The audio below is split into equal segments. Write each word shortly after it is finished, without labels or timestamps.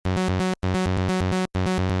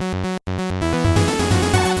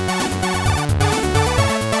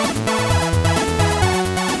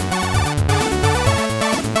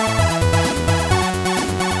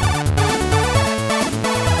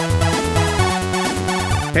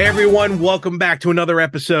Hey everyone, welcome back to another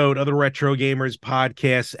episode of the Retro Gamers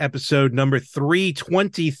Podcast, episode number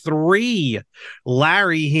 323.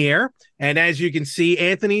 Larry here, and as you can see,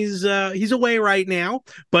 Anthony's he's away right now,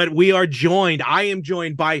 but we are joined. I am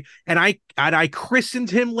joined by, and I christened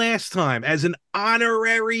him last time as an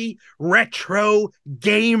honorary retro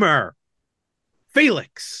gamer,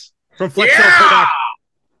 Felix from Flexo Production.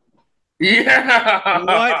 Yeah.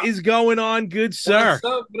 What is going on, good sir? What's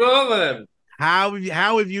up, brother? How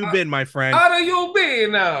have you been, my friend? How do you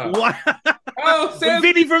been now? What? Oh,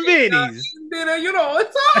 Vinny from Vinny's. You know,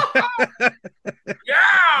 it's all. Yeah.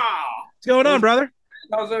 What's going on, brother?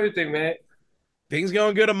 How's everything, man? Things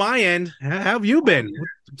going good on my end. How have you been?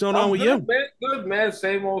 What's going on with you? Man. Good, man.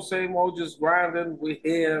 Same old, just grinding. We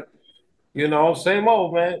here. You know, same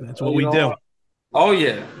old, man. That's what we do. Oh,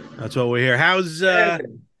 yeah. That's what we hear. How's the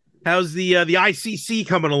ICC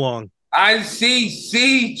coming along?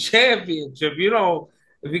 ICC Championship. You know,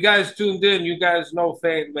 if you guys tuned in, you guys know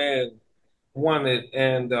Fat Man won it.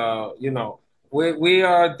 And, you know, we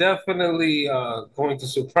are definitely going to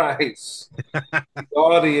surprise the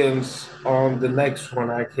audience on the next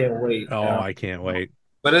one. I can't wait. Oh, I can't wait.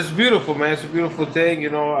 But it's beautiful, man. It's a beautiful thing. You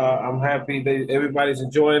know, I'm happy that everybody's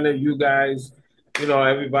enjoying it. You guys, you know,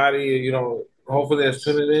 everybody, you know, hopefully they're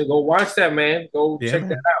tuning in. Go watch that, man. Go check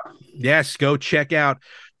that out. Yes, go check out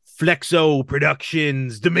Flexo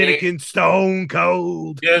Productions, Dominican Stone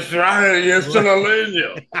Cold. Yes, right. Yes, to the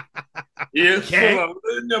leña. Yes, to the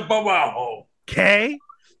leña, babajo. Okay.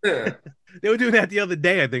 Yeah. They were doing that the other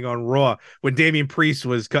day, I think, on Raw when Damian Priest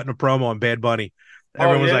was cutting a promo on Bad Bunny.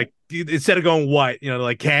 Everyone was like, instead of going what, you know,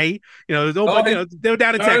 like K, you know, they were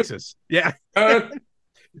down in Texas. Yeah.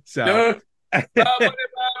 So.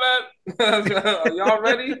 Y'all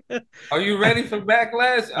ready? Are you ready for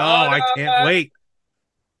Backlash? Oh, I can't wait.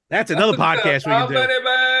 That's another podcast we can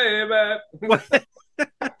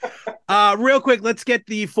do. Real quick, let's get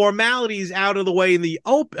the formalities out of the way in the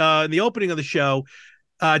opening of the show.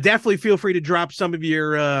 Definitely feel free to drop some of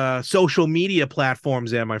your social media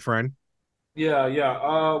platforms there, my friend. Yeah.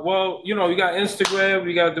 Well, you know, you got Instagram,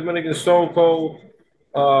 you got Dominican Stone Cold,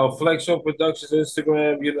 Flexo Productions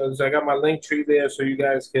Instagram. You know, so I got my link tree there, so you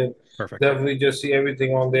guys can definitely just see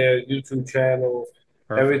everything on there. YouTube channel,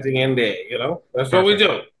 everything in there. You know, that's what we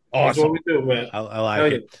do. Awesome. That's what we do, man. I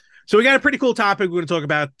like it. So we got a pretty cool topic we're going to talk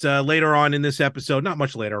about later on in this episode. Not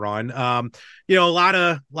much later on. You know, a lot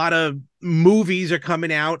of movies are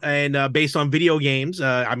coming out and based on video games.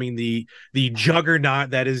 I mean, the juggernaut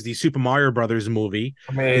that is the Super Mario Brothers movie.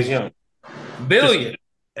 Amazing. Billion.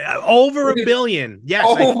 Over $1 billion. Yes.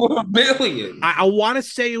 Over $1 billion. I want to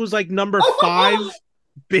say it was like number 5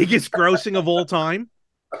 biggest grossing of all time.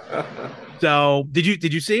 So did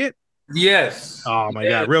you see it? Yes. Oh my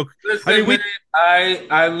God! Real. Listen,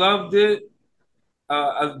 I loved it.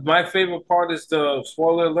 My favorite part is the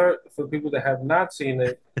spoiler alert for people that have not seen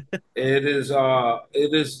it. It is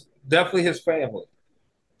definitely his family.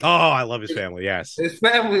 Oh, I love his family. Yes, his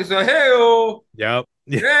family is a hell. Yep.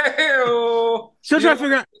 Hell. Still trying to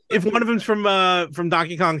figure out if one of them's from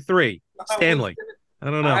Donkey Kong 3, Stanley.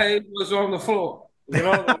 I don't know. I was on the floor. You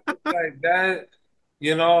know, like that.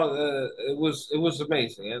 You know, it was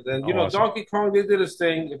amazing. And then, you know, Donkey Kong, they did his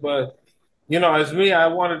thing. But, you know, as me, I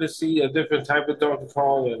wanted to see a different type of Donkey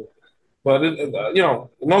Kong. But, you know,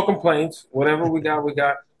 no complaints. Whatever we got.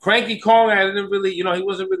 Cranky Kong, I didn't really, you know, he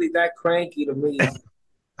wasn't really that cranky to me.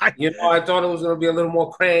 You know, I thought it was going to be a little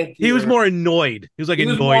more cranky. He was more annoyed. He was like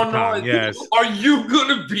annoyed Kong, yes. Are you going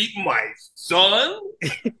to beat my son?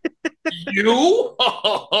 You?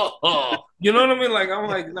 You know what I mean? Like, I'm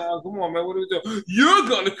like, nah, come on, man. What are we doing? You're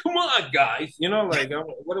gonna, come on, guys. You know, like,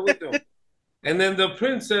 what are we doing? And then the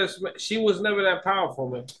princess, she was never that powerful,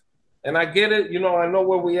 man. And I get it. You know, I know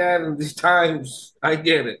where we at in these times. I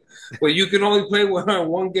get it. But you can only play with her in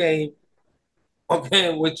one game,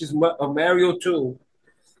 okay, which is Mario 2.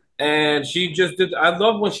 And she just did, I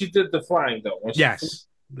love when she did the flying, though. Yes.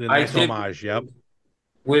 The nice homage, yep.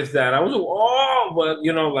 With that, I was but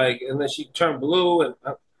you know, like, and then she turned blue, and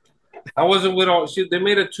I wasn't with all. They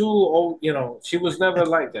made it too old, you know. She was never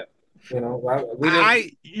like that, you know.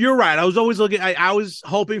 You're right. I was always looking. I was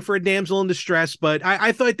hoping for a damsel in distress, but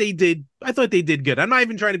I thought they did. I thought they did good. I'm not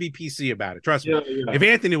even trying to be PC about it. Trust me. Yeah. If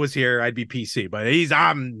Anthony was here, I'd be PC, but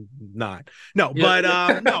I'm not. No, yeah.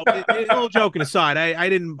 But no. All joking aside,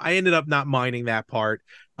 I ended up not minding that part.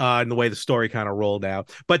 And the way the story kind of rolled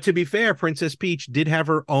out. But to be fair, Princess Peach did have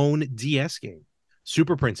her own DS game,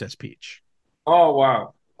 Super Princess Peach. Oh,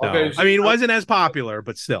 wow. Okay. So, I mean, it wasn't as popular,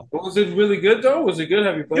 but still. Was it really good, though? Was it good?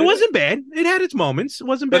 Have you played it? It wasn't bad. It had its moments. It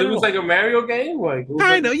wasn't bad. But it was like a Mario game?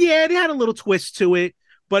 I know. Yeah, it had a little twist to it,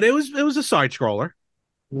 but it was a side-scroller.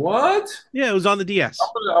 What? Yeah, it was on the DS.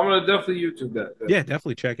 I'm gonna definitely YouTube that. Yeah,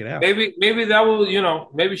 definitely check it out. Maybe that will,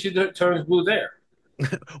 maybe she turns blue there.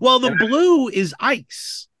 Well, the blue is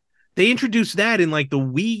ice. They introduced that in like the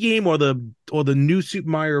Wii game or the new Super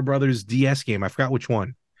Mario Brothers DS game. I forgot which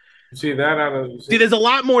one. See that? I don't See, there's a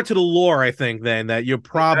lot more to the lore, I think, then that you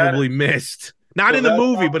probably missed. Not in the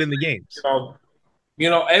movie, but in the games.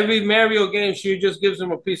 Every Mario game, she just gives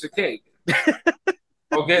him a piece of cake.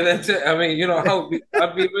 Okay, that's it. I mean,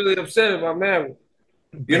 I'd be really upset if I'm married.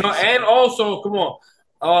 And also, come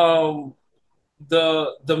on,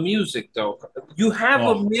 the music though. You have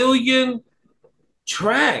a million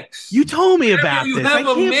tracks. You told me about you this. have I a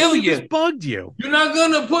can't believe million. this bugged you. You're not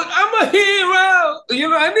gonna put I'm a hero.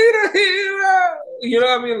 I need a hero. You know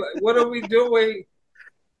what I mean? Like, what are we doing?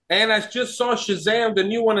 And I just saw Shazam, the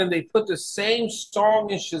new one, and they put the same song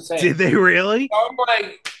in Shazam. Did they really? So I'm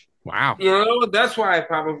like, wow. That's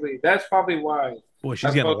probably why. Boy,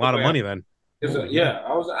 she's getting a lot of money then. Yeah,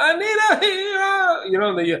 I need a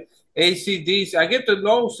hero. The AC/DC. I get to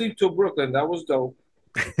know Sleep Till Brooklyn. That was dope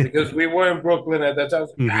because we were in Brooklyn at that time.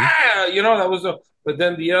 That was dope. But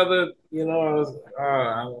then the other, I was,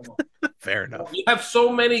 I don't know. Fair enough. You have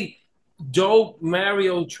so many dope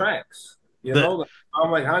Mario tracks. I'm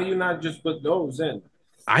like, how you not just put those in?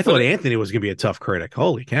 I thought Anthony was going to be a tough critic.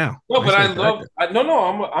 Holy cow! No, but I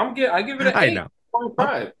give it an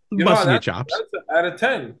 8.5. Busting your chops. That's out of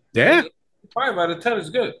 10. Yeah, 5 out of 10 is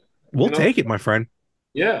good. We'll take it, my friend.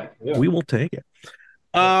 Yeah, we will take it.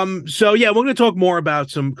 So yeah, we're going to talk more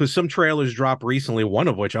about because some trailers dropped recently, one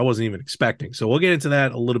of which I wasn't even expecting. So we'll get into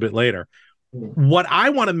that a little bit later. What I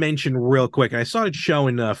want to mention real quick, and I started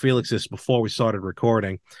showing Felix this before we started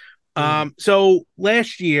recording. So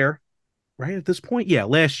last year, right at this point,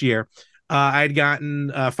 last year, I'd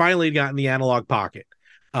finally gotten the Analog Pocket.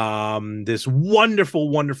 This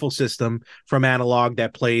wonderful system from Analog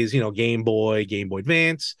that plays, Game Boy, Game Boy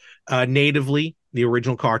Advance, natively, the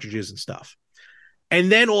original cartridges and stuff.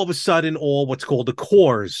 And then all of a sudden, all what's called the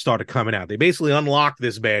cores started coming out. They basically unlocked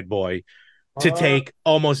this bad boy to take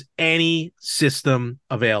almost any system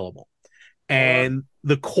available. And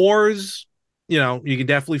the cores, you can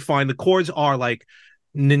definitely find the cores are like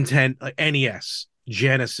Nintendo, NES,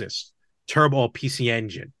 Genesis, Turbo, PC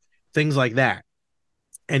Engine, things like that.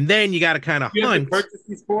 And then you got to kind of hunt. Purchase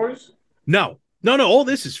these cores? No. All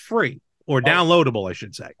this is free or downloadable, I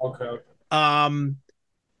should say. Okay.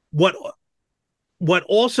 What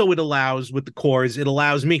also it allows with the cores, it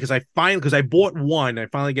allows me because I bought one, I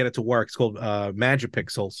finally get it to work. It's called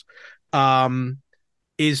Magipixels.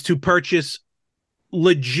 Is to purchase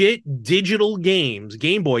legit digital games,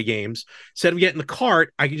 Game Boy games. Instead of getting the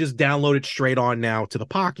cart, I can just download it straight on now to the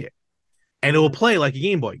Pocket, and it will play like a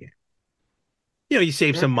Game Boy game. You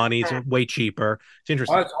save some money. It's way cheaper. It's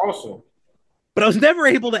interesting. Oh, that's awesome. But I was never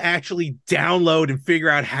able to actually download and figure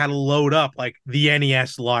out how to load up like the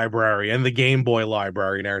NES library and the Game Boy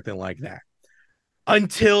library and everything like that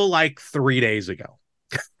until like 3 days ago.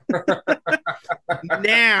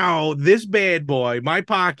 Now, this bad boy, my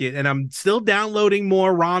Pocket, and I'm still downloading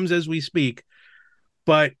more ROMs as we speak,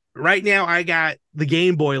 but right now I got the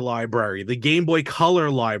Game Boy library, the Game Boy Color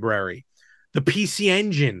library, the PC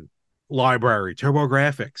Engine library,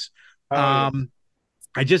 TurboGrafx. I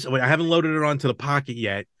haven't loaded it onto the Pocket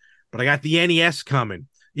yet, but I got the NES coming,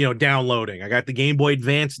 downloading. I got the Game Boy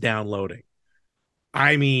Advance downloading.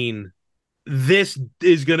 I mean, this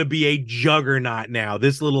is going to be a juggernaut now,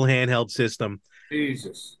 this little handheld system.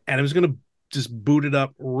 Jesus. And I'm just going to just boot it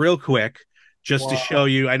up real quick just to show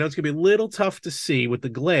you. I know it's going to be a little tough to see with the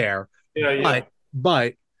glare. Yeah.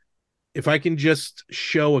 But if I can just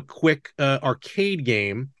show a quick arcade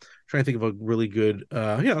game, I'm trying to think of a really good,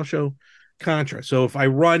 I'll show Contra. So if I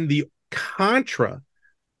run the Contra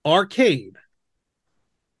arcade,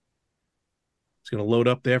 it's going to load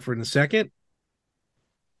up there for in a second.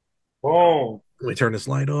 Oh, let me turn this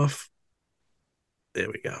light off. There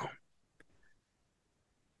we go.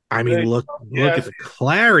 I mean, look at the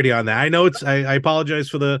clarity on that. I know I apologize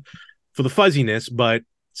for the fuzziness, but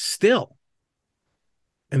still.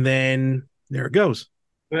 And then there it goes.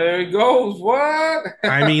 There it goes. What?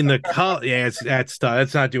 I mean, the color. Yeah, that's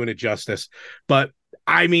not doing it justice. But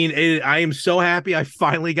I mean, I am so happy I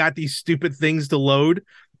finally got these stupid things to load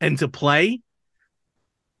and to play,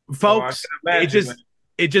 folks.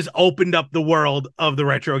 It just opened up the world of the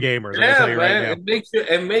retro gamers. Yeah, man. Right,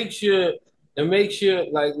 it makes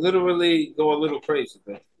you like literally go a little crazy,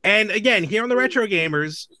 man. And again, here on the Retro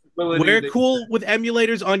Gamers, we're cool with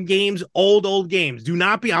emulators on games, old games.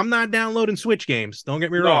 I'm not downloading Switch games. Don't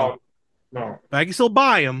get me wrong. No. If I can still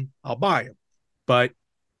buy them, I'll buy them. But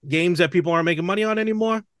games that people aren't making money on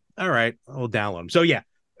anymore, all right, I'll download them. So yeah,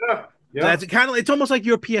 Yeah. That's kind of, it's almost like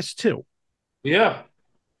your PS2. Yeah.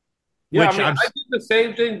 Yeah, Which I did the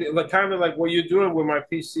same thing, like kind of like what you're doing with my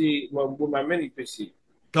PC, with my mini PC.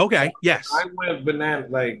 okay. Yes. I went banana,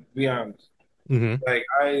 like, be honest. Mm-hmm. Like,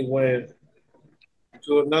 I went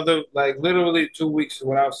to another, like, literally 2 weeks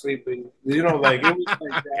without sleeping. You know, like, it was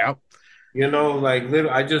like that. Yep. You know, like, literally,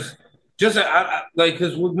 like,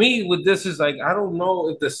 because with me, with this, is like, I don't know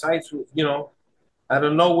if the sites, you know, out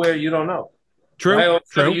of nowhere, you don't know. True. Right? All of a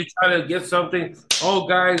sudden True. you try to get something. Oh,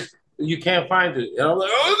 guys, you can't find it. And I'm like,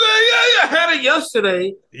 oh, yeah, I had it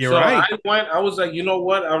yesterday. You're So right. I was like, you know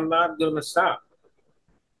what? I'm not gonna stop.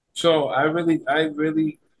 So I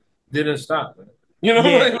really didn't stop. You know,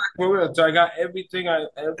 Yeah. like, for real. So I got everything I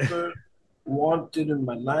ever wanted in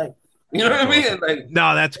my life. You know That's what I mean? awesome. Like,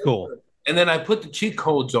 No, that's cool. and then I put the cheat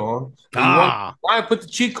codes on. And you want Ah. why I put the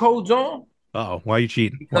cheat codes on? Oh, why are you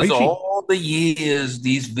cheating? Why are Because you cheating? all the years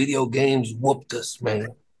these video games whooped us, man.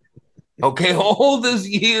 Okay, all those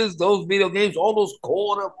years, those video games, all those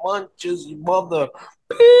quarter munches, you mother,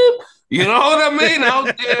 beep, you know what I mean?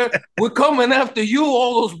 Out there, we're coming after you,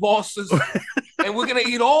 all those bosses, and we're gonna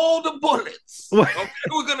eat all the bullets. Okay,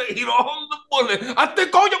 we're gonna eat all the bullets. I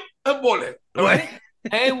think all your bullet, all right?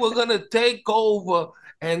 And we're gonna take over,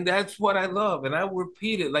 and that's what I love. And I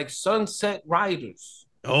repeat it like Sunset Riders.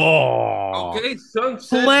 Oh, Okay,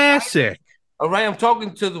 Sunset classic. Riders. All right, I'm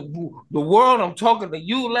talking to the world. I'm talking to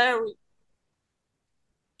you, Larry.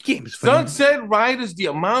 Game is Sunset Riders, the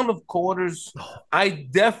amount of quarters, I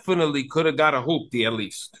definitely could have got a hoopty at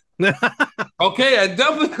least. Okay, I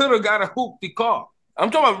definitely could have got a hoopty car. I'm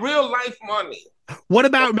talking about real life money. What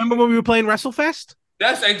about, remember when we were playing WrestleFest?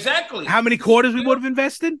 That's exactly How many quarters we would have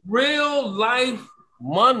invested? real life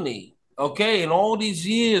money. Okay, in all these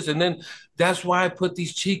years, and then that's why I put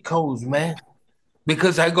these cheat codes, man,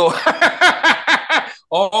 because I go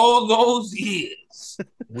all those years,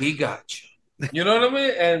 we got you. You know what I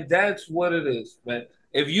mean? And that's what it is, man.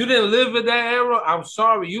 If you didn't live in that era, I'm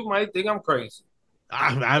sorry. You might think I'm crazy.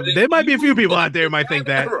 There might be a few people out there who might think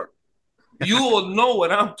that. Era, you will know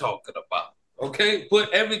what I'm talking about. Okay?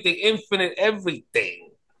 Put everything, infinite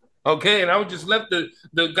everything. Okay? And I would just let the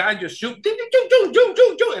guy just shoot.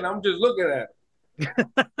 And I'm just looking at him.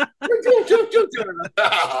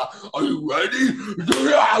 Are you ready?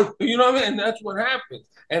 You know what I mean? And that's what happens.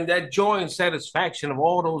 And that joy and satisfaction of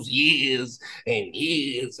all those years and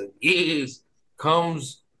years and years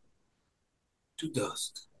comes to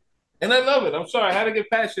dust. And I love it. I'm sorry. I had to get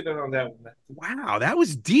passionate on that one. Wow, that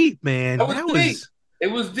was deep, man. That was deep. It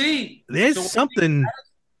was deep. There's so something.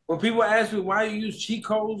 When people ask me why you use cheat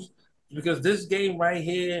codes, because this game right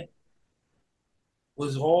here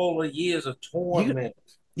was all the years of torment.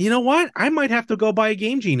 You know what? I might have to go buy a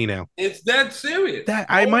Game Genie now. It's that serious. That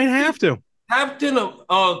I might have to. Captain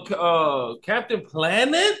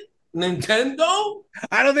Planet, Nintendo.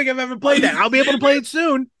 I don't think I've ever played that. I'll be able to play it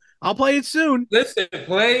soon. I'll play it soon. Listen,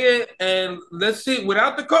 play it and let's see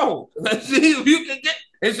without the code. Let's see if you can get.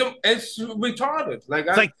 It's retarded.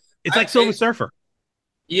 It's like Silver Surfer.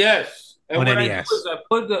 Yes. And on what NES. I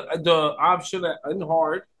put the option in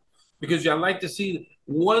hard because I like to see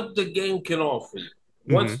what the game can offer you.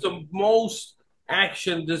 What's the most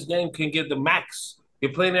action this game can get? The max.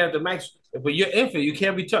 You're playing at the max, but you're infinite. You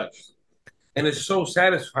can't be touched, and it's so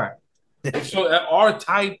satisfying. And so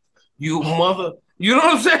R-Type, you mother. You know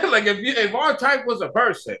what I'm saying? Like if R-Type was a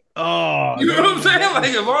person. Oh, you know what I'm saying? Like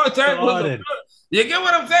if R-Type was a person. You get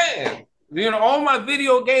what I'm saying? You know, all my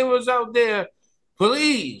video gamers out there,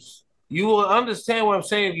 please, you will understand what I'm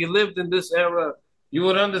saying. If you lived in this era, you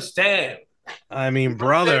would understand. I mean,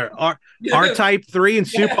 brother, R-Type 3 and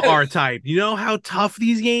Super R-Type. You know how tough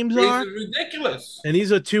these games are? It's ridiculous. And this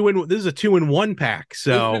is a 2-in-1 pack.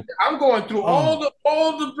 So I'm going through all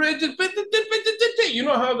the bridges. You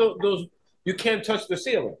know how those you can't touch the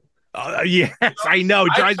ceiling. Yes, I know.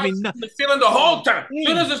 It drives me nuts. The ceiling the whole time. As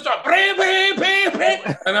soon as it starts,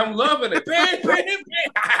 and I'm loving it.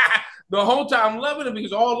 The whole time I'm loving it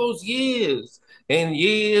because all those years and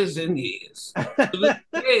years and years.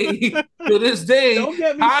 To this day,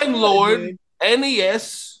 Time Lord,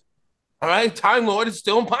 NES, all right, Time Lord is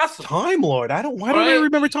still impossible. Time Lord, why don't I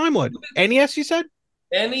remember Time Lord? NES, you said?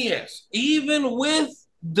 NES, even with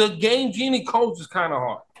the Game Genie codes, is kind of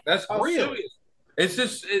hard. That's how serious. It's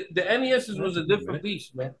just the NES was a different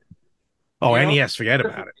beast, man. Oh, NES, forget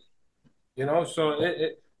about it. You know, so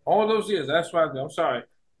all those years. That's why I'm sorry.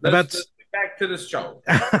 Let's get back to this show.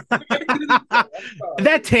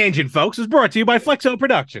 That tangent, folks, is brought to you by Flexo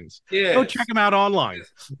Productions. Yeah, go check them out online.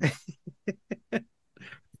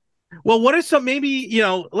 Well, what are some maybe maybe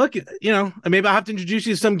I'll have to introduce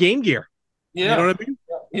you to some Game Gear. Yeah, you know what I mean?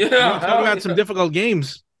 Yeah, talk about some difficult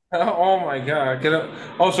games. Oh my God! I can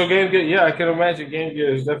also Game Gear. Yeah, I can imagine Game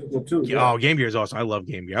Gear is difficult too. Yeah. Oh, Game Gear is awesome. I love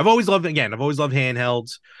Game Gear. I've always loved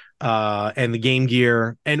handhelds, and the Game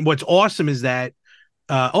Gear. And what's awesome is that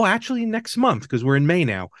actually next month, because we're in May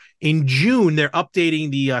now. In June, they're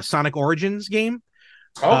updating the Sonic Origins game.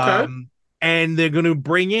 Okay. And they're going to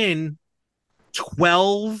bring in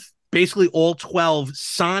 12, basically all 12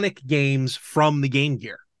 Sonic games from the Game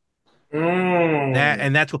Gear.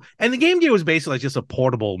 Mm. That's cool. And the Game Gear was basically just a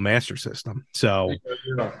portable Master System. So,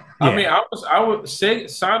 Yeah. I yeah. mean, I would say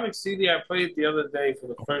Sonic CD I played the other day for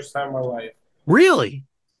the first time in my life. Really?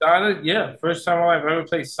 Sonic, yeah, first time in my life I ever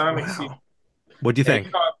played Sonic CD. Wow. What'd you And,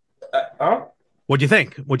 think? huh? What'd you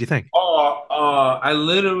think? What'd you think? Oh, I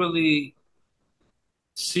literally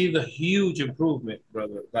see the huge improvement,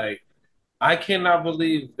 brother. Like, I cannot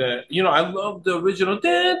believe that. You know, I love the original.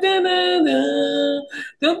 Yeah.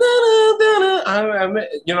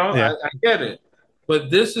 I get it, but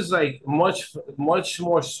this is like much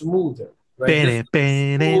more smoother. Like this, Ban is it,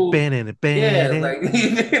 ban it, smooth. ban it, Yeah, ban it. like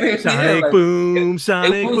yeah, Sonic like boom, it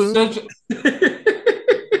Sonic was boom. such.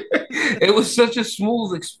 It was such a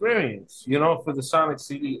smooth experience, for the Sonic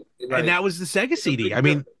CD. And Like, that was the Sega it's a CD. big I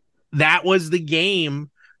mean, difference. that was the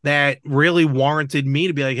game that really warranted me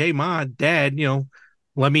to be like, hey, Ma, Dad,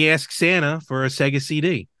 let me ask Santa for a Sega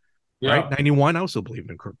CD. Right? Yeah. 91. I also believe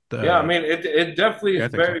in Yeah, I mean, it definitely yeah, is I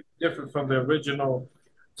think so. very different from the original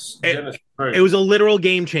It, Genesis it version. was a literal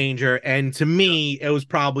game changer, and to me, it was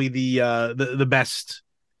probably the best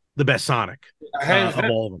Sonic Hands of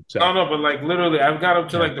down. all of them. So, No, but like literally, I've got up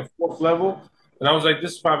to yeah. like the fourth level, and I was like,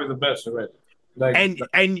 this is probably the best already. and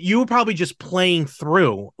and you were probably just playing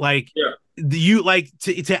through, like, Yeah, you like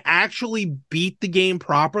to actually beat the game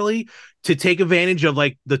properly, to take advantage of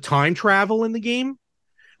like the time travel in the game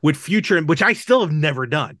with future, which I still have never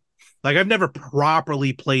done. Like, I've never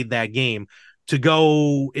properly played that game, to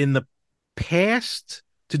go in the past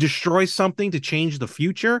to destroy something to change the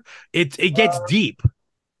future. It gets deep.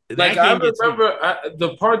 like That I game gets deep. remember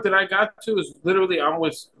the part that I got to is literally I'm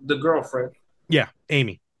with the girlfriend, Yeah,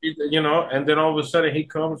 Amy. and then all of a sudden he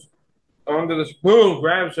comes under the spoon,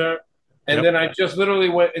 grabs her, and Yep. then I just literally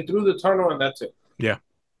went through the tunnel, and that's it. Yeah.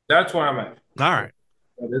 That's where I'm at. All right.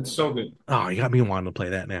 It's so good. Oh, you got me wanting to play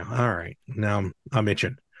that now. All right. Now I'm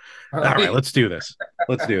itching. All right, let's do this.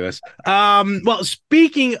 Let's do this. Well,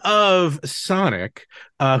 speaking of Sonic,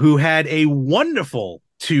 who had a wonderful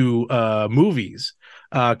two movies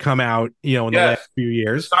come out, in the last Yes, few the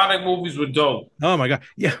years. Sonic movies were dope. Oh my god.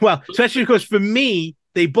 Yeah, well, especially because for me,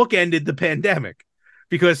 they bookended the pandemic.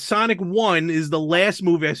 Because Sonic 1 is the last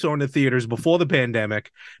movie I saw in the theaters before the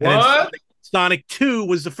pandemic. And then What? Sonic 2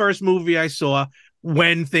 was the first movie I saw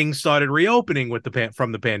when things started reopening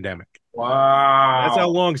from the pandemic. That's how Wow.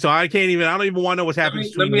 long. So I don't even want to know what's Let happening me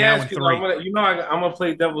let between me now ask and you. I'm 3. gonna, I'm gonna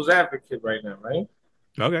play devil's advocate right now, right?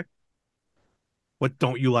 Okay. What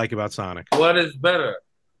don't you like about Sonic? What is better,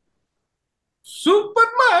 Super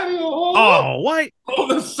Mario Oh, what? or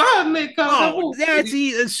the Sonic of the Oh, that's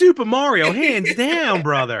movie? Super Mario, hands down,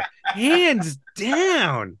 brother. Hands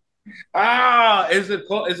down. Is it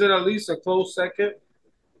is it at least a close second?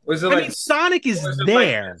 Or is it I mean, like, Sonic is or is it like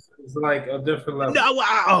there. this? It's like a different level. No,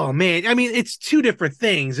 oh man. I mean, it's two different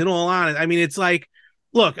things, in all honesty. I mean, it's like,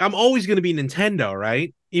 look, I'm always going to be Nintendo,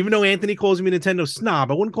 right? Even though Anthony calls me a Nintendo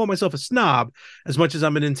snob, I wouldn't call myself a snob as much as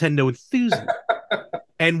I'm a Nintendo enthusiast.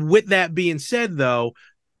 And with that being said, though,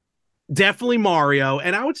 definitely Mario,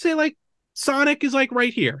 and I would say like Sonic is like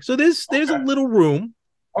right here. So there's a Okay. little room.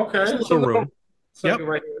 Okay. There's a It's a little little room. Yep. second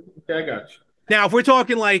right here. Okay, I got you. Now, if we're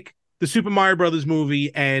talking like the Super Mario Brothers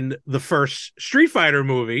movie and the first Street Fighter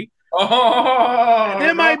movie, Oh there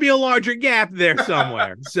no. might be a larger gap there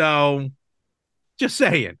somewhere. So just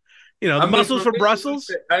saying, the I mean, muscles for Brussels.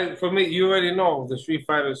 for me, you already know the Street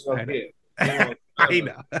Fighter's I up know. here. You know, I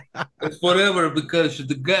know. it's forever because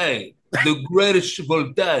the guy, the greatest of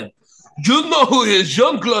all time. You know who is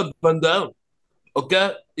Jean Claude Van Damme?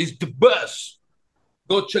 Okay, he's the best.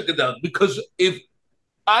 Go check it out because if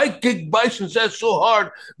I kick Bison's ass so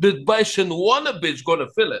hard that Bison wannabe is gonna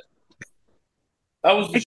feel it. I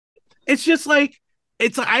was It's just like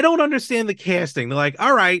I don't understand the casting. They're like,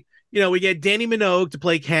 all right, we get Danny Minogue to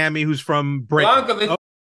play Cammy, who's from Britain. Blanca. They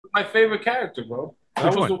my favorite character, bro. That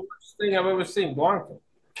Which was one? the worst thing I've ever seen. Blanca.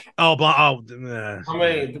 I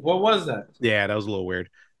mean, what was that? yeah, that was a little weird.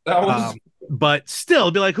 That was. But still,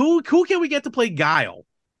 it'd be like, who can we get to play Guile?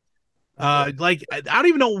 Like, I don't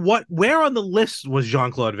even know where on the list was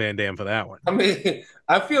Jean-Claude Van Damme for that one. I mean,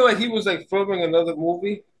 I feel like he was like filming another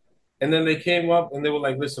movie, and then they came up and they were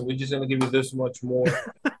like, "Listen, we're just gonna give you this much more."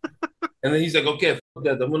 And then he's like, "Okay, fuck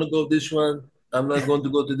that. I'm gonna go this one." I'm not going to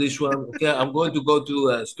go to this one. Okay, I'm going to go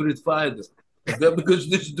to Street Fighter. Okay, because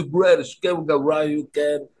this is the greatest. Okay, we got Ryu,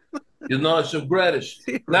 Ken. You know, it's the greatest.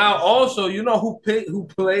 Now, also, you know who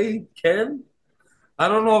played Ken? I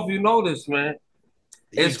don't know if you know this, man.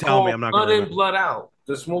 You It's tell me, called I'm not Blood gonna In, remember. Blood Out.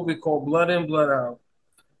 This movie called Blood In, Blood Out.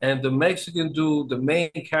 And the Mexican dude, the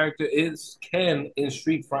main character is Ken in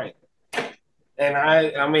Street Fighter. And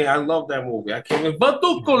I mean, I love that movie. I can't.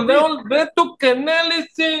 Vato con Beto Canales.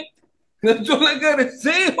 That's all I gotta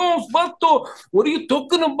say, Holmes. Vato, what are you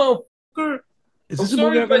talking about, fucker? Is I'm this a movie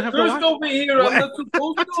sorry I'm if I gonna have to cursed watch? over here. I'm What? not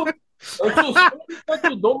supposed to. I'm so sorry,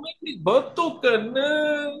 Vato. Don't make me Vato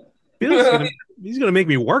Canal. Bill's gonna he's gonna make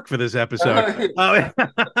me work for this episode.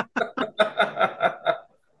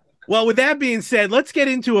 Well, with that being said, let's get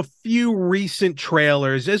into a few recent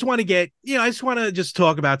trailers. I just want to just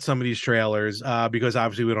talk about some of these trailers because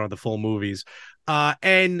obviously we don't have the full movies.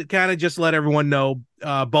 And kind of just let everyone know,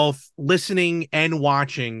 both listening and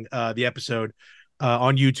watching the episode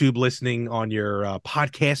on YouTube, listening on your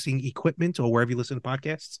podcasting equipment or wherever you listen to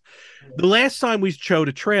podcasts. The last time we showed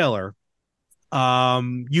a trailer,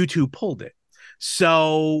 YouTube pulled it.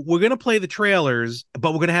 So we're going to play the trailers,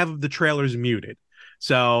 but we're going to have the trailers muted.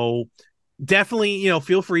 So definitely,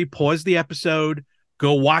 feel free, pause the episode,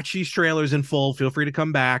 go watch these trailers in full. Feel free to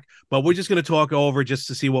come back, but we're just going to talk over just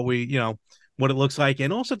to see what what it looks like.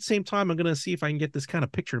 And also at the same time, I'm going to see if I can get this kind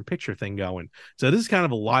of picture-in-picture thing going. So this is kind of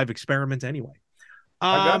a live experiment anyway.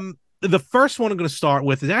 The first one I'm going to start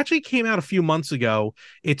with, it actually came out a few months ago.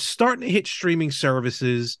 It's starting to hit streaming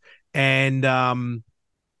services. And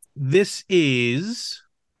this is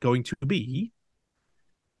going to be...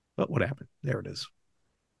 Oh, what happened? There it is.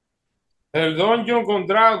 El Dungeon con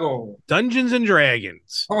Dragon. Dungeons and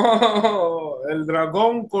Dragons. Oh, El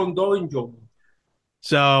Dragón con Dungeon.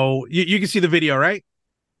 So you can see the video, right?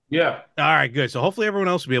 Yeah. All right, good. So hopefully everyone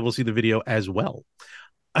else will be able to see the video as well.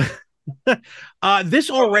 This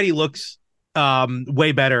already looks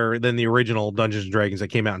way better than the original Dungeons and Dragons that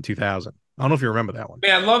came out in 2000. I don't know if you remember that one.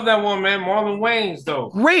 Man, I love that one, man. Marlon Wayans,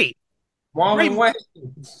 though. Great. Marlon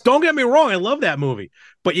Wayans. Don't get me wrong. I love that movie.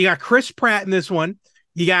 But you got Chris Pratt in this one.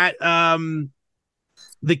 You got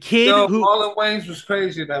the kid who... Marlon Wayans was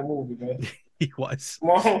crazy in that movie, man. He was.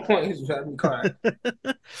 Marlon Wayans was having crying.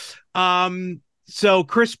 So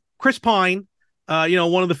Chris Pine,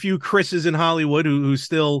 one of the few Chris's in Hollywood who's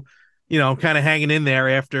still, kind of hanging in there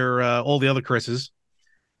after all the other Chris's.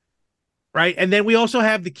 Right. And then we also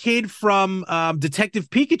have the kid from Detective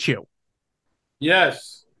Pikachu.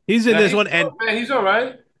 Yes. He's in this one. And man, he's all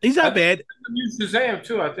right. He's not bad. The new Shazam,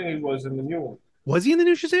 too. I think he was in the new one. Was he in the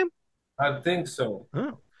new Shazam? I think so.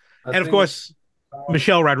 Oh. And of course,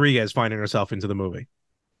 Michelle Rodriguez finding herself into the movie.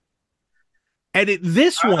 And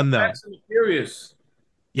this one, though. Fast and Furious.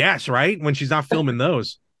 Yes, right? When she's not filming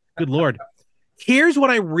those. Good Lord. Here's what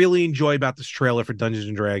I really enjoy about this trailer for Dungeons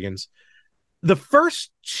and Dragons. The first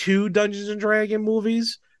two Dungeons and Dragon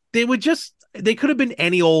movies, they could have been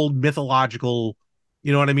any old mythological,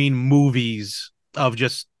 movies of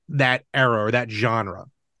just that era or that genre.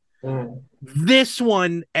 Mm. This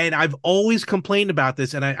one, and I've always complained about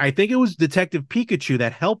this, and I think it was Detective Pikachu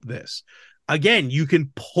that helped this. Again, you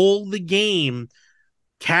can pull the game,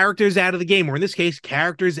 characters out of the game, or in this case,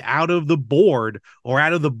 characters out of the board or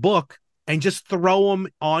out of the book, and just throw them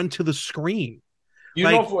onto the screen. For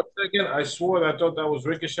a second, I swore I thought that was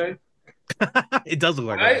Ricochet. It does look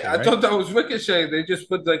like Ricochet, right? I thought that was Ricochet. They just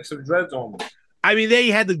put some dreads on them. I mean, they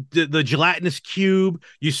had the gelatinous cube.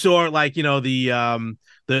 You saw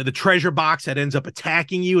the treasure box that ends up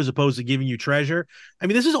attacking you as opposed to giving you treasure. I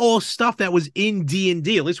mean, this is all stuff that was in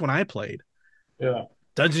D&D, at least when I played. Yeah.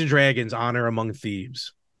 Dungeons and Dragons, Honor Among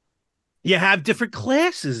Thieves. You have different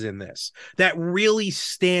classes in this that really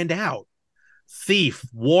stand out. Thief,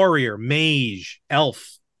 warrior, mage,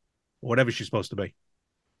 elf, whatever she's supposed to be.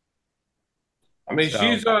 I mean,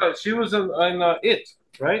 she was in It,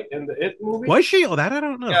 right? In the It movie. Was she? Oh, that I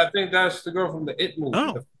don't know. Yeah, I think that's the girl from the It movie.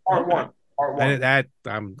 Oh, part one.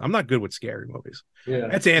 I'm not good with scary movies. Yeah,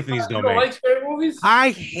 that's Anthony's domain. You don't like scary movies?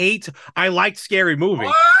 I like scary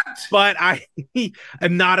movies, but I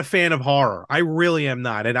am not a fan of horror. I really am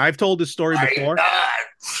not, and I've told this story before.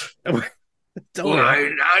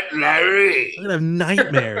 Why not, Larry? I'm gonna have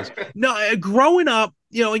nightmares. No, growing up,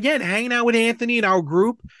 again, hanging out with Anthony and our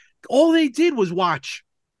group, all they did was watch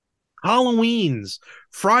Halloween's,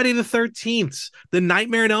 Friday the 13th, the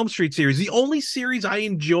Nightmare on Elm Street series. The only series I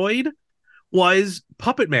enjoyed was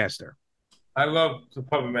Puppet Master. I love the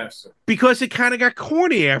Puppet Master because it kind of got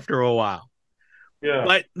corny after a while. Yeah,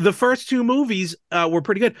 but the first two movies were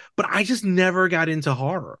pretty good. But I just never got into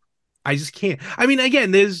horror. I just can't. I mean,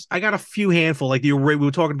 again, I got a few handful, like we were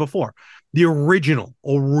talking before. The original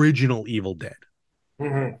Evil Dead.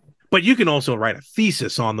 Mm-hmm. But you can also write a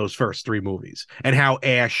thesis on those first three movies and how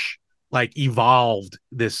Ash like evolved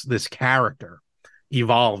this character,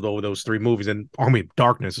 evolved over those three movies. And Army of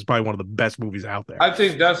Darkness is probably one of the best movies out there. I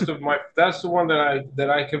think that's the one that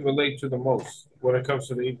I can relate to the most when it comes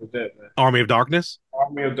to the Evil Dead, man. Army of Darkness.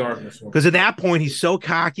 Army of Darkness. Because at that point he's so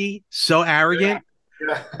cocky, so arrogant. Yeah.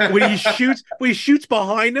 when he shoots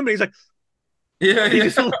behind him, and he's like, yeah.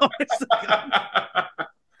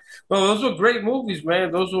 Well, those were great movies,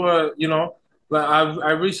 man. Those were, like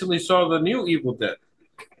I recently saw the new Evil Dead,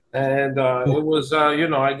 and it was,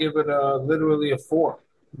 I give it literally a 4.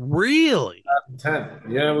 Really? Out of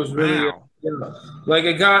 10. Yeah, it was really, like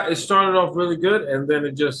it started off really good, and then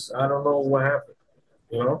it just, I don't know what happened,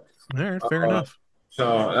 All right, fair enough. So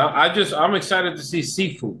I'm excited to see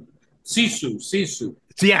Sisu.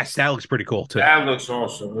 Yes, that looks pretty cool too. That looks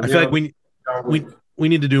awesome. I feel like we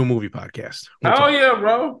need to do a movie podcast. Yeah,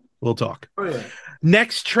 bro. We'll talk. Oh yeah.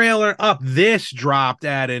 Next trailer up. This dropped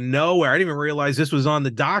out of nowhere. I didn't even realize this was on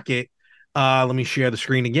the docket. Let me share the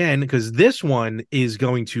screen again because this one is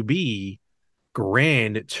going to be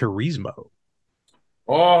Gran Turismo.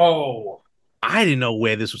 Oh. I didn't know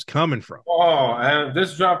where this was coming from. Oh, and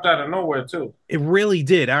this dropped out of nowhere too. It really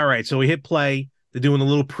did. All right, so we hit play. They're doing a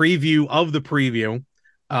little preview of the preview.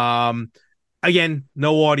 Again,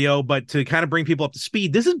 no audio, but to kind of bring people up to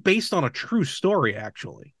speed, this is based on a true story,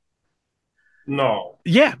 actually. No.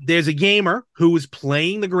 Yeah, there's a gamer who was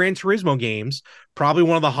playing the Gran Turismo games, probably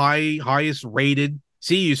one of the highest rated.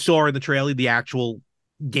 See, you saw in the trailer the actual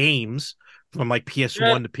games from like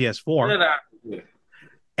PS1 to PS4.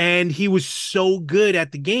 And he was so good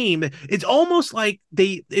at the game. It's almost like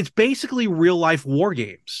it's basically real life war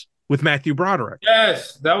games with Matthew Broderick.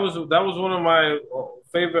 Yes, that was one of my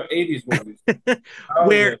favorite 80s movies.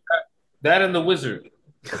 Where that and The Wizard.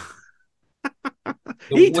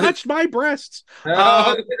 He touched my breasts.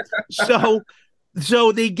 So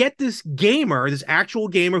they get this actual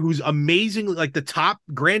gamer who's amazing, like the top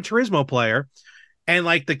Gran Turismo player, and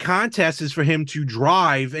like the contest is for him to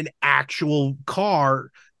drive an actual car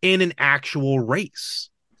in an actual race.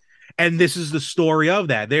 And this is the story of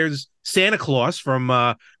that. There's Santa Claus from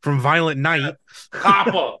Violent Night.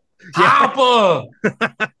 Hopper. Hopper,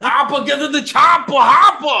 get to the chopper,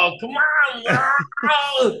 Hopper, come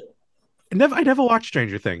on. I never watched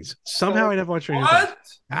Stranger Things. Somehow I never watched Stranger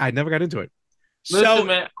Things. I never got into it. Listen,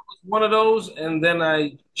 man, I was one of those, and then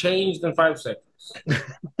I changed in 5 seconds.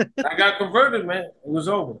 I got converted, man. It was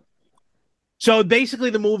over. So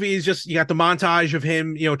basically, the movie is just you got the montage of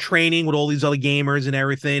him, training with all these other gamers and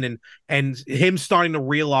everything, and him starting to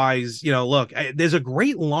realize, look, there's a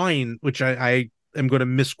great line which I am going to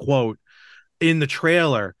misquote in the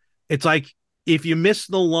trailer. It's like if you miss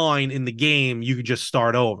the line in the game, you could just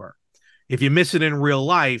start over. If you miss it in real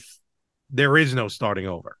life, there is no starting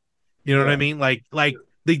over. You know what I mean? Like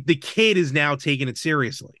the kid is now taking it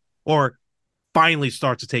seriously, or finally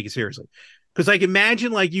starts to take it seriously. Because like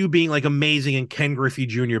imagine like you being like amazing in Ken Griffey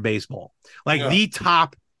Jr. baseball, like the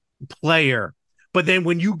top player. But then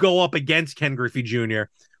when you go up against Ken Griffey Jr.,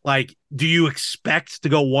 like, do you expect to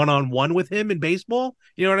go one-on-one with him in baseball?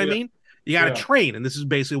 You know what I mean? You got to train, and this is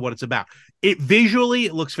basically what it's about. It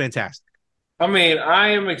looks fantastic. I mean, I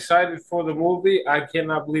am excited for the movie. I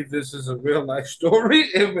cannot believe this is a real life story.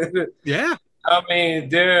 Yeah. I mean,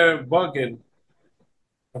 they're bugging.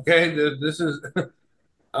 Okay, this is.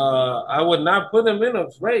 I would not put him in a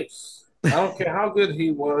race. I don't care how good he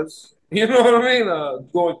was. You know what I mean?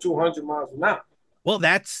 Going 200 miles an hour. Well,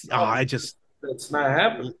 that's that's not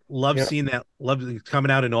happening. Love seeing that. Love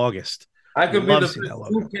coming out in August. I could be the best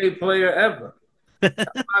 2K player ever. I'm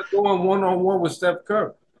not going one-on-one with Steph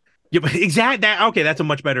Curry. Yeah, but exactly. That's a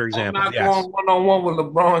much better example. I'm not going one-on-one with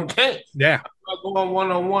LeBron James. Yeah. I'm not going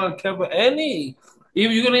one-on-one Kevin.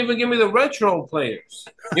 You're gonna even give me the retro players.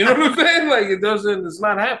 You know what I'm saying? Like it's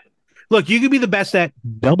not happening. Look, you could be the best at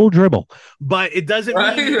double dribble, but it doesn't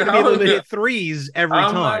mean you're gonna be able to hit threes every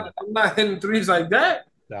time. I'm not hitting threes like that.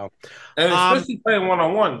 No. And especially playing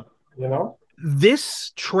one-on-one,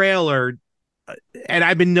 This trailer, and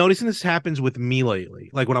I've been noticing this happens with me lately.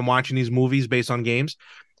 Like when I'm watching these movies based on games,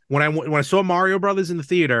 when I saw Mario Brothers in the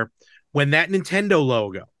theater, when that Nintendo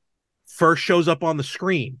logo first shows up on the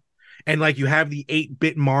screen, and like you have the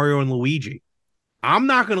 8-bit Mario and Luigi, I'm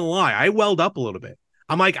not gonna lie, I welled up a little bit.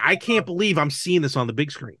 I'm like, I can't believe I'm seeing this on the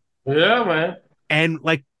big screen. Yeah, man. And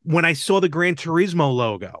like when I saw the Gran Turismo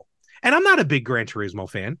logo, and I'm not a big Gran Turismo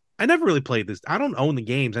fan. I never really played this. I don't own the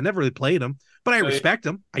games. I never really played them, but I respect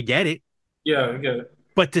them. I get it. Yeah, I get it.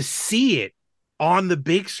 But to see it on the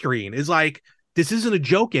big screen is like, this isn't a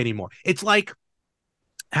joke anymore. It's like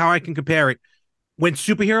how I can compare it. When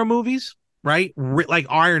superhero movies, right, like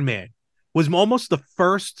Iron Man, was almost the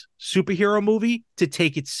first superhero movie to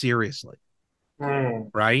take it seriously,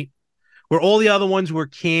 right? Where all the other ones were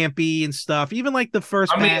campy and stuff. Even like the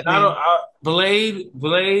first Batman. I don't. Blade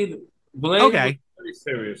was Okay. pretty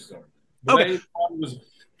serious though. Okay. Blade was,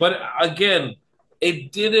 but again,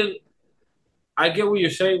 it didn't. I get what you're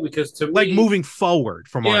saying because to Like me, moving forward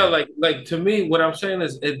from yeah, Iron Man. like to me, what I'm saying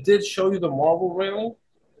is it did show you the Marvel railing,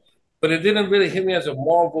 but it didn't really hit me as a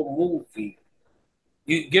Marvel movie.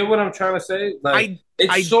 You get what I'm trying to say? Like I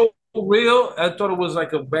it's I so real. I thought it was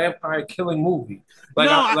like a vampire killing movie. Like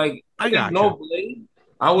no, I I didn't know gotcha. Blade.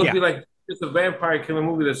 I would Yeah. be like, it's a vampire killing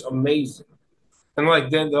movie that's amazing. And like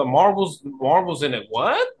then the Marvel's in it.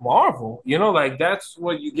 What? Marvel? You know, like that's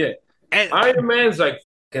what you get. And Iron Man's like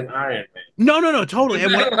fucking Iron Man. no, totally.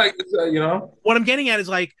 And Like you know? what I'm getting at is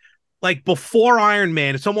like before Iron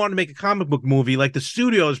Man, if someone wanted to make a comic book movie, like the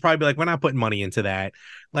studio is probably like, we're not putting money into that.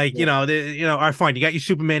 Like, Yeah. all right, fine. You got your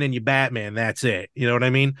Superman and your Batman. That's it. You know what I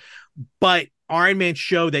mean? But Iron Man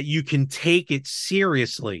showed that you can take it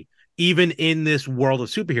seriously, even in this world of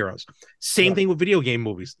superheroes. Same thing with video game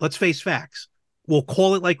movies. Let's face facts. We'll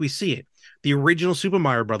call it like we see it. The original Super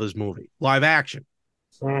Mario Brothers movie, live action.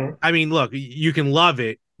 Mhm. I mean, look, you can love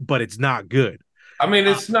it, but it's not good. I mean,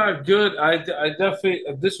 it's not good. I definitely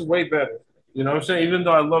this is way better. You know what I'm saying? Even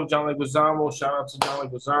though I love John Leguizamo, shout out to John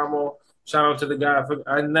Leguizamo. Shout out to the guy.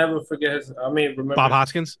 I never forget his. I mean, remember Bob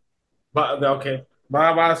Hoskins. But okay,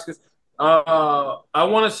 Bob Hoskins. I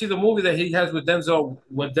want to see the movie that he has with Denzel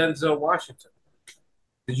Washington.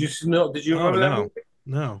 Did you know? Did you Oh remember that no, movie?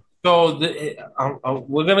 no. So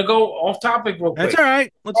we're gonna go off topic real quick. That's all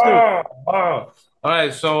right. Let's do it. All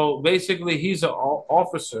right. So basically, he's an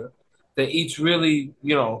officer that eats really,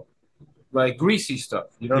 like greasy stuff.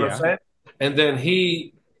 You know what I'm Yeah. saying? And then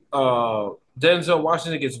Denzel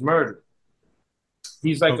Washington gets murdered.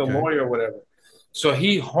 He's like a Okay. lawyer or whatever. So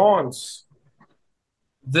he haunts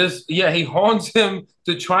this. Yeah, he haunts him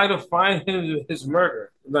to try to find his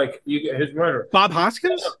murder. Like you get his murder. Bob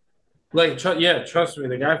Hoskins. Like, yeah, trust me,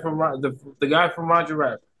 the guy from the guy from Roger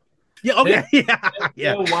Rabbit. Yeah. Okay. Yeah.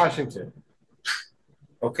 Yeah. Washington.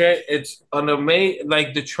 Okay, it's an amazing.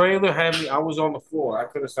 Like the trailer had me. I was on the floor.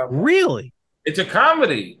 I could have stopped. Really? It's a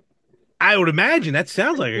comedy. I would imagine that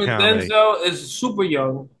sounds like a comedy. Denzel is super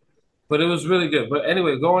young, but it was really good. But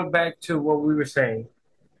anyway, going back to what we were saying.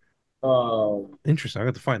 Interesting. I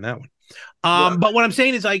got to find that one. What? But what I'm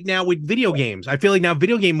saying is like now with video games, I feel like now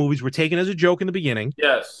video game movies were taken as a joke in the beginning.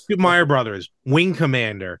 Yes. Super Mario Brothers, Wing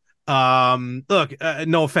Commander. Look,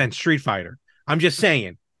 no offense, Street Fighter. I'm just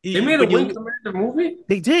saying. They made a Wing Commander movie?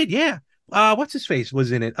 They did, yeah. What's his face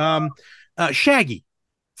was in it? Shaggy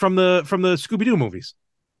from the Scooby-Doo movies.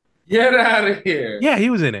 Get out of here. Yeah, he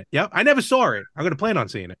was in it. Yep. I never saw it. I'm gonna plan on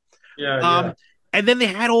seeing it. Yeah. And then they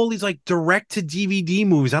had all these like direct to DVD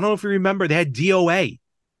movies. I don't know if you remember, they had DOA.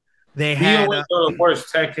 They had the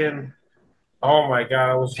worst. Tekken. Oh my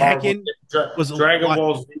god, it was Tekken was Dragon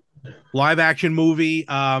Ball Z. Live action movie.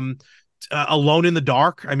 Alone in the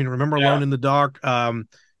Dark. I mean, remember Alone in the Dark?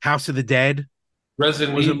 House of the Dead.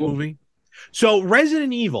 Resident was Evil. A movie. So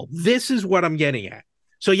Resident Evil, this is what I'm getting at.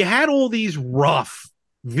 So you had all these rough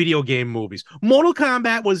video game movies. Mortal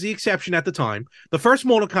Kombat was the exception at the time. The first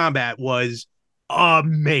Mortal Kombat was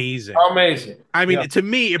amazing. Amazing. I mean, to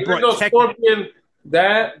me, it brought Scorpion.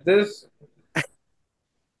 This. I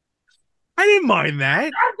didn't mind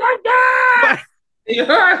that. I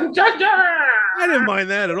didn't mind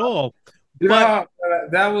that at all. But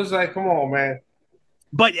that was like, come on, man.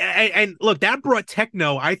 But and look, that brought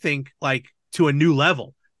techno, I think, like to a new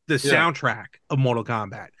level. The soundtrack of Mortal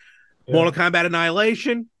Kombat. Mortal Kombat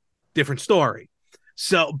Annihilation, different story.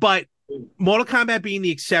 So, but Mortal Kombat being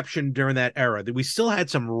the exception during that era, that we still had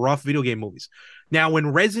some rough video game movies. Now,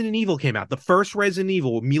 when Resident Evil came out, the first Resident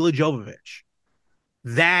Evil with Mila Jovovich,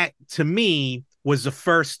 that to me was the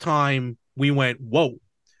first time we went, whoa,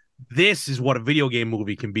 this is what a video game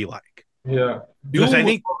movie can be like. Yeah. Because I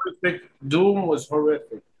think Doom was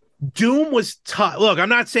horrific. Doom was tough. Look, I'm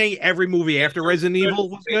not saying every movie after Resident Evil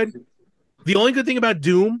was good. The only good thing about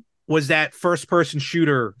Doom was that first-person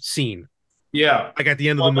shooter scene. Yeah. Like at the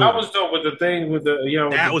end of the movie. That was dope with the thing with the,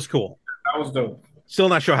 that was cool. That was dope. Still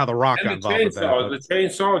not sure how The Rock got involved with that. The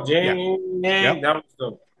chainsaw, that was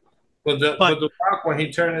dope. But the Rock, when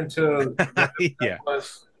he turned into it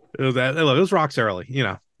was Rock's early,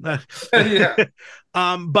 yeah.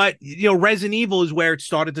 But Resident Evil is where it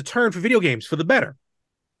started to turn for video games for the better.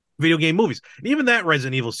 Video game movies. And even that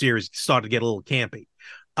Resident Evil series started to get a little campy.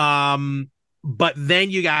 But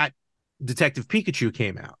then you got Detective Pikachu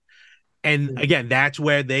came out. And again, that's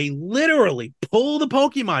where they literally pull the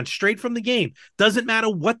Pokemon straight from the game. Doesn't matter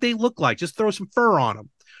what they look like. Just throw some fur on them.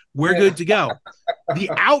 We're good to go.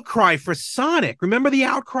 The outcry for Sonic. Remember the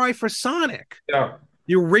outcry for Sonic? Yeah.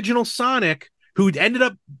 The original Sonic, who ended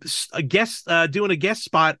up doing a guest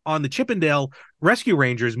spot on the Chippendale Rescue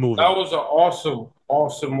Rangers movie. That was an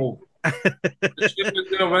awesome movie. The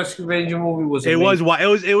Chippendale Rescue Ranger movie was amazing.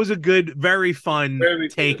 It was a good, very fun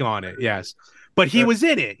take on it. Yes. But he was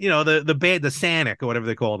in it, the Sanic or whatever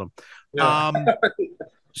they called him. Yeah.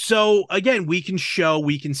 So again, we can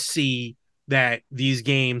see that these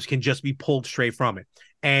games can just be pulled straight from it.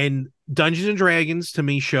 And Dungeons and Dragons to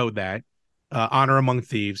me showed that, Honor Among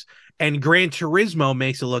Thieves, and Gran Turismo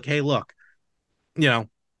makes it look, hey, look,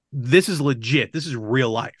 this is legit. This is real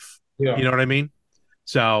life. Yeah. You know what I mean?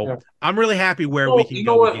 So I'm really happy where we can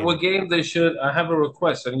go. What game they should, I have a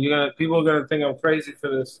request, and people are going to think I'm crazy for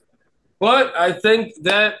this. But I think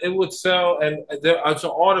that it would sell, and it's an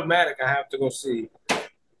automatic I have to go see.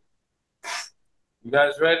 You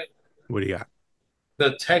guys ready? What do you got?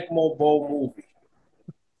 The Tecmo Bowl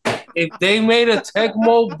movie. If they made a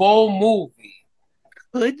Tecmo Bowl movie.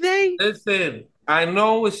 Could they? Listen, I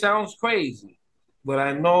know it sounds crazy, but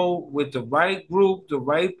I know with the right group, the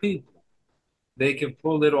right people, they can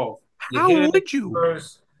pull it off. How would you?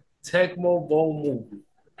 First Tecmo Bowl movie.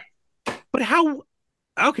 But how?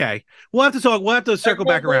 Okay, we'll have to talk. We'll have to circle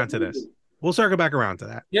back around to this. We'll circle back around to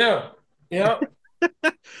that. Yeah.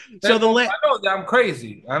 So I know I'm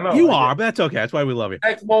crazy. I know you are, but that's okay. That's why we love you.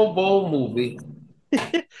 Tecmo Bowl movie.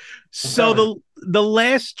 So the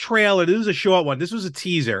last trailer. This is a short one. This was a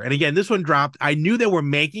teaser, and again, this one dropped. I knew they were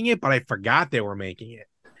making it, but I forgot they were making it.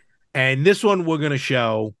 And this one we're going to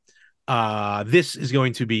show. This is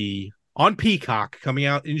going to be on Peacock, coming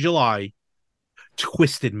out in July.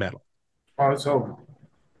 Twisted Metal. Oh, it's over.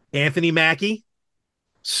 Anthony Mackie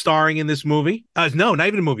starring in this movie. No, not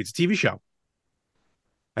even a movie. It's a TV show.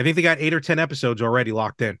 I think they got 8 or 10 episodes already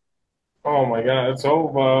locked in. Oh, my God. It's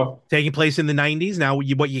over. Taking place in the 90s. Now,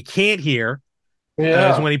 what you can't hear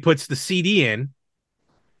is when he puts the CD in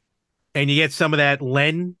and you get some of that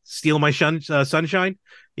Len, Steal My Sunshine.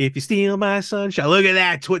 If you steal my sunshine. Look at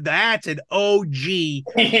that. That's an OG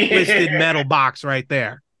Twisted Metal box right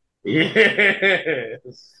there. Yes.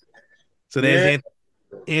 So there's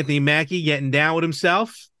Anthony Mackie getting down with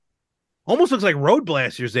himself. Almost looks like Road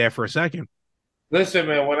Blasters there for a second. Listen,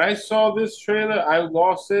 man, when I saw this trailer, I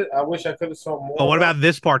lost it. I wish I could have saw more. Oh, what about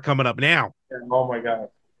this part coming up now? Oh my God.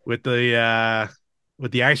 With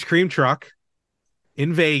the ice cream truck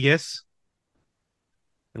in Vegas.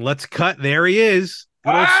 And let's cut. There he is.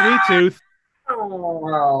 Good old Sweet Tooth.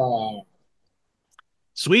 Oh.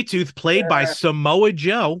 Sweet Tooth played by Samoa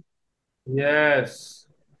Joe. Yes.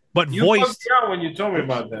 But voiced. You when you told me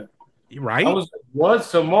about that. Right? I was like, what?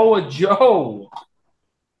 Samoa Joe.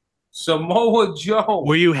 Samoa Joe.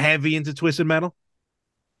 Were you heavy into Twisted Metal?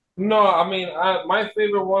 No, I mean, my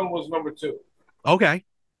favorite one was number 2. Okay.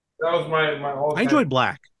 That was my all-time. I enjoyed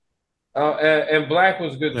Black. And Black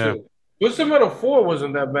was good too. Twisted Metal 4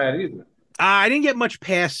 wasn't that bad either. I didn't get much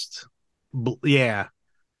past. Yeah.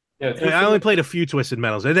 I only played a few Twisted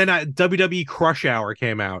Metals. And then WWE Crush Hour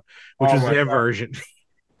came out, which was their version.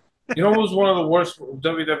 You know what was one of the worst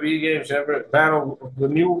WWE games ever? The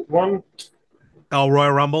new one? Oh,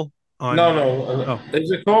 Royal Rumble? No. Is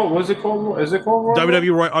it called? What's it called? Is it called Royal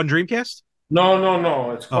WWE Royal on Dreamcast?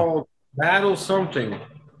 No. It's called Battle something.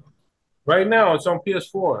 Right now, it's on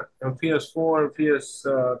PS4 and PS4 and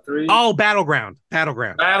PS3. Oh, Battleground.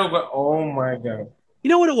 Oh my God. You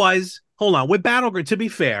know what it was? Hold on. With Battleground, to be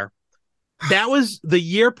fair, that was the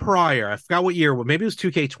year prior. I forgot what year. Maybe it was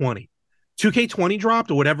 2K20. 2K20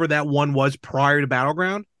 dropped or whatever that one was prior to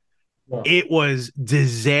Battleground. No. It was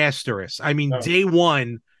disastrous. I mean, day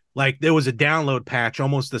one, like there was a download patch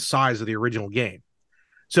almost the size of the original game.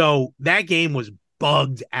 So that game was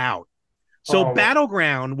bugged out. So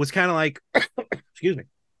Battleground was kind of like, excuse me,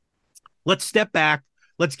 let's step back.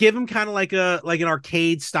 Let's give them kind of like an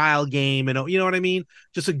arcade style game. And you know what I mean?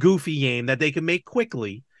 Just a goofy game that they can make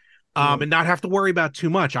quickly and not have to worry about too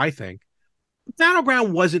much, I think.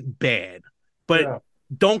 Battleground wasn't bad, but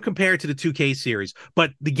don't compare it to the 2K series.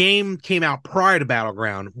 But the game came out prior to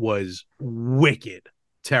Battleground was wicked,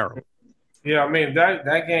 terrible. Yeah, I mean,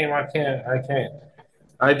 that game, I can't.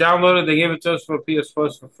 I downloaded, they gave it to us for PS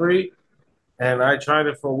Plus for free. And I tried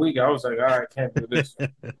it for a week. I was like, all right, I can't do this. I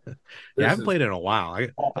haven't played it in a while.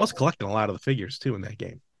 I was collecting a lot of the figures too in that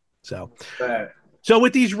game. So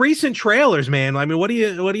with these recent trailers, man, I mean, what do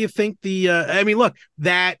you think I mean, look,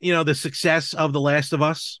 that, the success of The Last of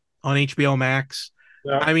Us on HBO Max.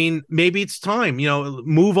 Yeah. I mean, maybe it's time,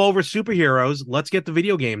 move over superheroes. Let's get the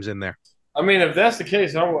video games in there. I mean, if that's the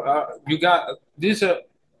case, you got these are.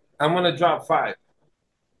 I'm gonna drop five,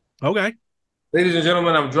 Okay. ladies and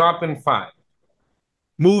gentlemen. I'm dropping five.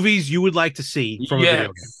 Movies you would like to see from a video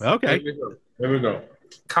game. Yes. Here Okay. we go. Here we go.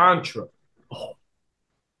 Contra. Oh,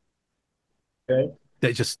 Okay.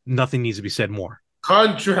 that just nothing needs to be said more.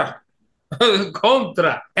 Contra.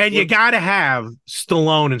 Contra. And you got to have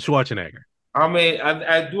Stallone and Schwarzenegger. I mean,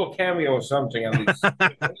 I do a cameo or something at least.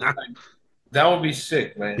 That would be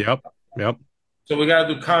sick, man. Yep. Yep. So we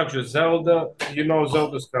gotta do Contra. Zelda. You know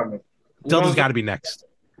Zelda's coming. You Zelda's know, got to be next.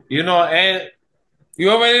 and you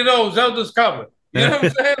already know Zelda's coming. You know what I'm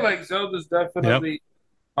saying? Like Zelda's Yep. definitely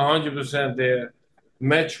 100% there.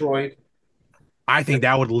 Metroid. I think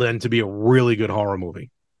that would lend to be a really good horror movie.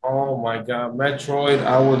 Oh my God, Metroid.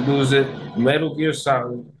 I would lose it. Metal Gear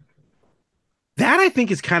Solid. That I think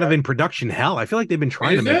is kind of in production hell. I feel like they've been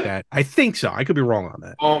trying to Is make it? that. I think so. I could be wrong on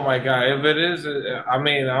that. Oh my God. If it is, I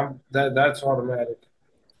mean, that's automatic.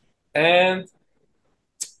 And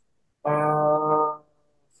uh,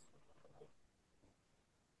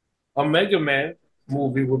 a Mega Man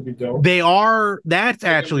movie would be dope. That's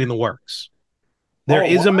actually in the works. There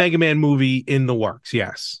is a Mega Man movie in the works.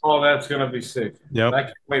 Yes. Oh, that's gonna be sick. Yep. I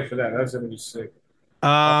can't wait for that. That's gonna be sick.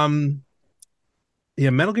 Yeah,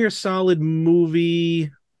 Metal Gear Solid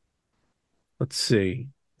movie. Let's see.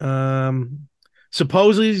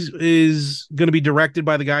 Supposedly is going to be directed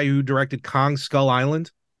by the guy who directed Kong Skull Island.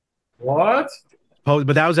 What? But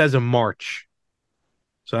that was as of March,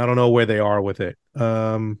 so I don't know where they are with it.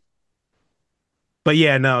 But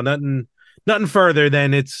yeah, no, nothing further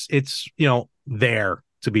than it's there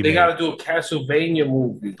to be They made. got to do a Castlevania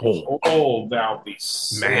movie. Oh, that'll be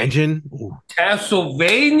sick. Imagine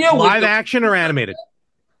Castlevania live action or animated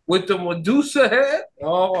with the Medusa head.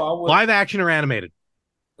 Oh, I would. Live action or animated?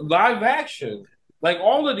 Live action. Like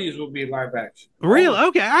all of these will be live action. Really?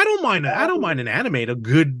 Okay, I don't mind. I don't mind a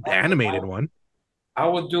good animated one. I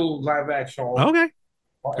would do live action. Okay.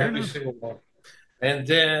 Every single one. And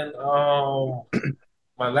then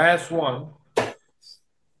my last one.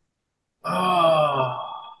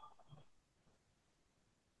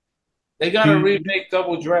 They gotta remake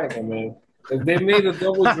Double Dragon, man. If they made a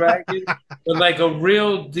Double Dragon with like a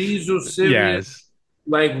real Diesel serious,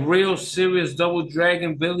 like real serious Double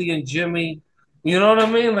Dragon, Billy and Jimmy. You know what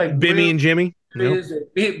I mean? Like Bimmy and Jimmy.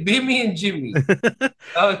 Bimmy and Jimmy.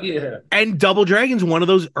 Oh yeah. And Double Dragon's one of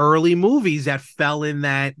those early movies that fell in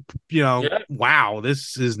that, wow,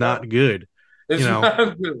 this is not good. It's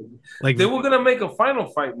not good. Like they were gonna make a Final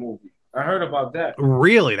Fight movie. I heard about that.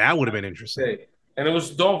 Really? That would have been interesting. And it was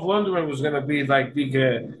Dolph Lundgren was gonna be like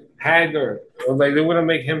the Hager. Like they wouldn't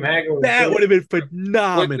make him Hager. That would have been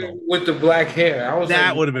phenomenal. With the black hair. I was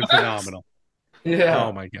that would have been phenomenal. Yeah.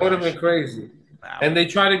 Oh my god. Would have been crazy. Wow. And they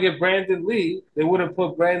tried to get Brandon Lee. They would have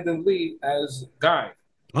put Brandon Lee as Guy.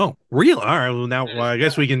 Oh, real? All right. Well, now I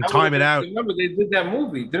guess we can time it out. Remember, they did that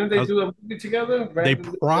movie. Didn't they do a movie together? They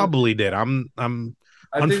probably did. I'm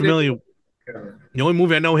unfamiliar. The only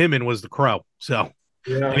movie I know him in was The Crow. So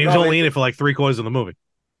and he was only in it for like 3/4 of the movie.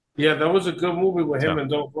 Yeah, that was a good movie with him and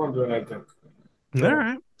Dolph Lundgren, I think. All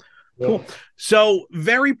right. Cool. So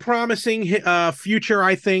very promising future,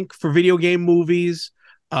 I think, for video game movies.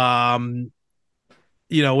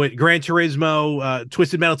 With Gran Turismo,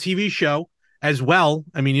 Twisted Metal TV show as well.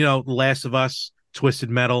 I mean, The Last of Us, Twisted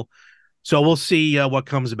Metal. So we'll see what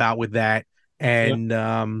comes about with that.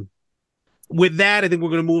 And with that, I think we're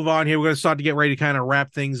going to move on here. We're going to start to get ready to kind of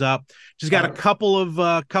wrap things up. Just got a couple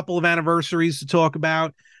of anniversaries to talk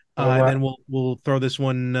about, and then we'll throw this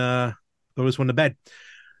one to bed.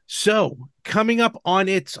 So coming up on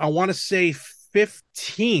its, I want to say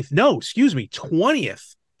 20th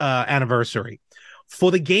anniversary for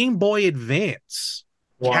the Game Boy Advance,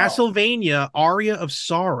 Castlevania Aria of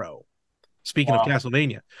Sorrow. Speaking of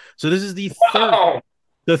Castlevania, so this is the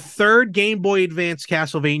third Game Boy Advance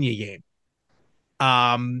Castlevania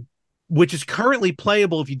game, which is currently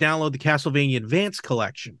playable if you download the Castlevania Advance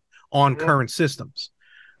collection on current systems.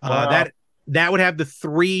 That would have the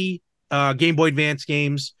 3 Game Boy Advance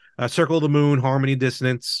games: Circle of the Moon, Harmony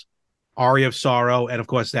Dissonance, Aria of Sorrow, and of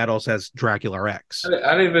course that also has Dracula X.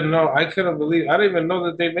 I didn't even know. I couldn't believe. I didn't even know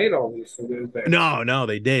that they made all these. No,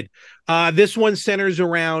 they did. This one centers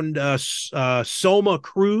around Soma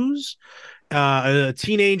Cruz, a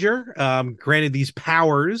teenager, granted these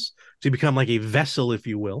powers to become like a vessel, if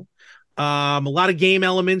you will. A lot of game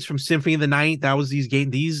elements from Symphony of the Night. That was these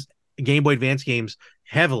Game Boy Advance games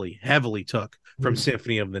heavily took from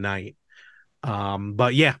Symphony of the Night.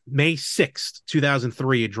 But yeah, May 6th,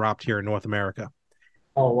 2003, it dropped here in North America.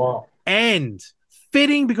 Oh, wow. And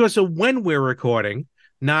fitting because of when we're recording,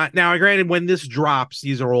 Not now. Granted, when this drops,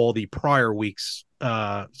 these are all the prior week's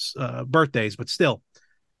birthdays, but still.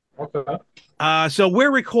 Okay. So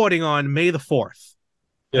we're recording on May the 4th.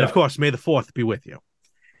 Yeah. And of course, May the 4th be with you.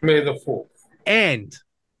 May the 4th. And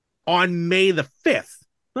on May the 5th,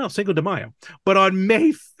 well, Cinco de Mayo, but on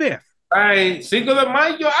May 5th. Ay, Cinco de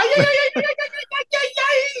Mayo. Ay, ay, ay, ay, ay, ay, ay,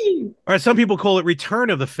 ay. Or some people call it Return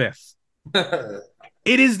of the 5th.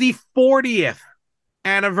 It is the 40th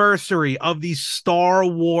anniversary of the Star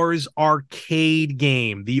Wars arcade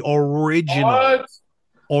game, the original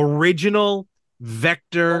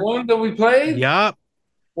vector. The one that we played? Yep.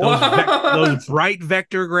 Those bright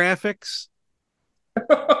vector graphics.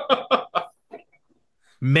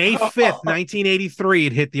 May 5th, 1983,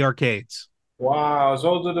 it hit the arcades. Wow, it's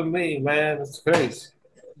older than me, man. It's crazy.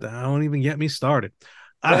 Don't even get me started.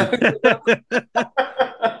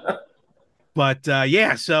 But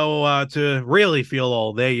yeah, so to really feel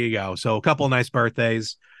old, there you go. So a couple of nice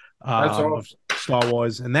birthdays of Star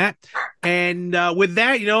Wars and that. And with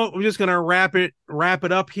that, we're just gonna wrap it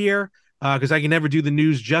up here because I can never do the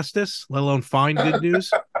news justice, let alone find good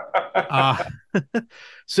news.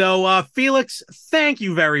 So Felix, thank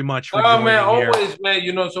you very much for joining man, here. Always, man.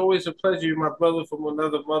 It's always a pleasure. You're my brother from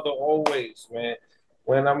another mother, always, man.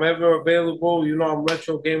 When I'm ever available, I'm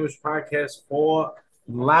Retro Gamers Podcast for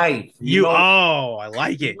life. I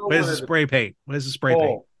like it. Where's the spray paint?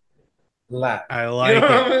 Life. I like it.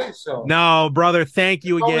 I mean? No, brother, thank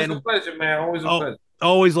you again. Always a pleasure, man. Always a pleasure.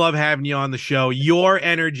 Always love having you on the show. Your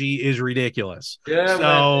energy is ridiculous. Yeah, so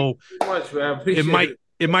man. Thank you so much, man. I appreciate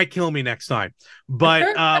it might kill me next time.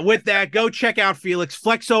 But with that, go check out Felix,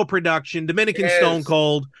 Flexo Production, Dominican Stone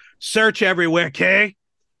Cold. Search everywhere, okay?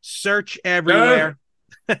 Search everywhere.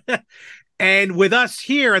 And with us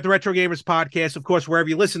here at the Retro Gamers Podcast, of course, wherever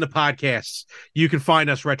you listen to podcasts, you can find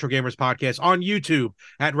us, Retro Gamers Podcast, on YouTube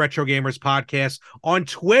at Retro Gamers Podcast, on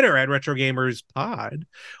Twitter at Retro Gamers Pod,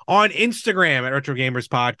 on Instagram at Retro Gamers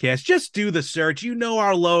Podcast. Just do the search. You know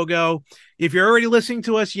our logo. If you're already listening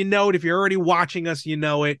to us, you know it. If you're already watching us, you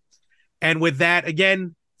know it. And with that,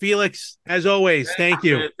 again, Felix, as always, thank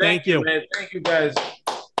you. Thank you, man. Thank you, guys.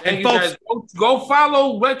 And you folks, guys, go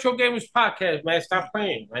follow Retro Gamers Podcast, man. Stop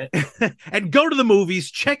playing, man. And go to the movies.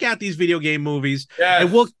 Check out these video game movies. Yes.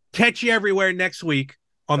 And we'll catch you everywhere next week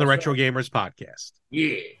on the Retro Gamers Podcast.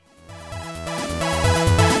 Yeah.